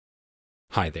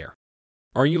Hi there.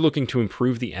 Are you looking to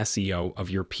improve the SEO of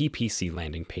your PPC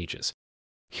landing pages?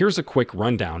 Here's a quick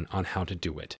rundown on how to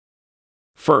do it.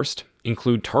 First,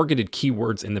 include targeted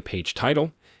keywords in the page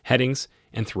title, headings,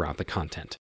 and throughout the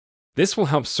content. This will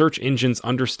help search engines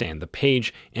understand the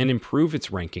page and improve its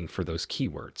ranking for those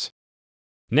keywords.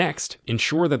 Next,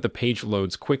 ensure that the page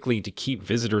loads quickly to keep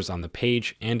visitors on the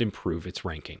page and improve its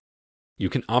ranking. You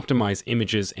can optimize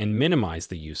images and minimize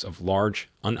the use of large,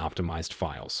 unoptimized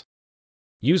files.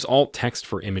 Use alt text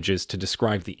for images to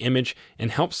describe the image and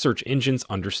help search engines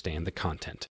understand the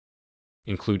content.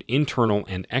 Include internal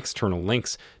and external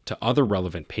links to other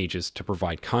relevant pages to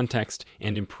provide context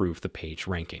and improve the page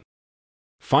ranking.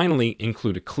 Finally,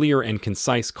 include a clear and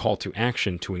concise call to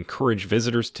action to encourage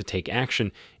visitors to take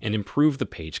action and improve the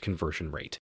page conversion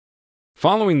rate.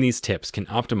 Following these tips can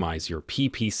optimize your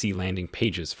PPC landing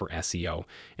pages for SEO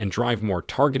and drive more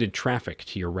targeted traffic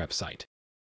to your website.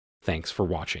 Thanks for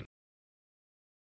watching.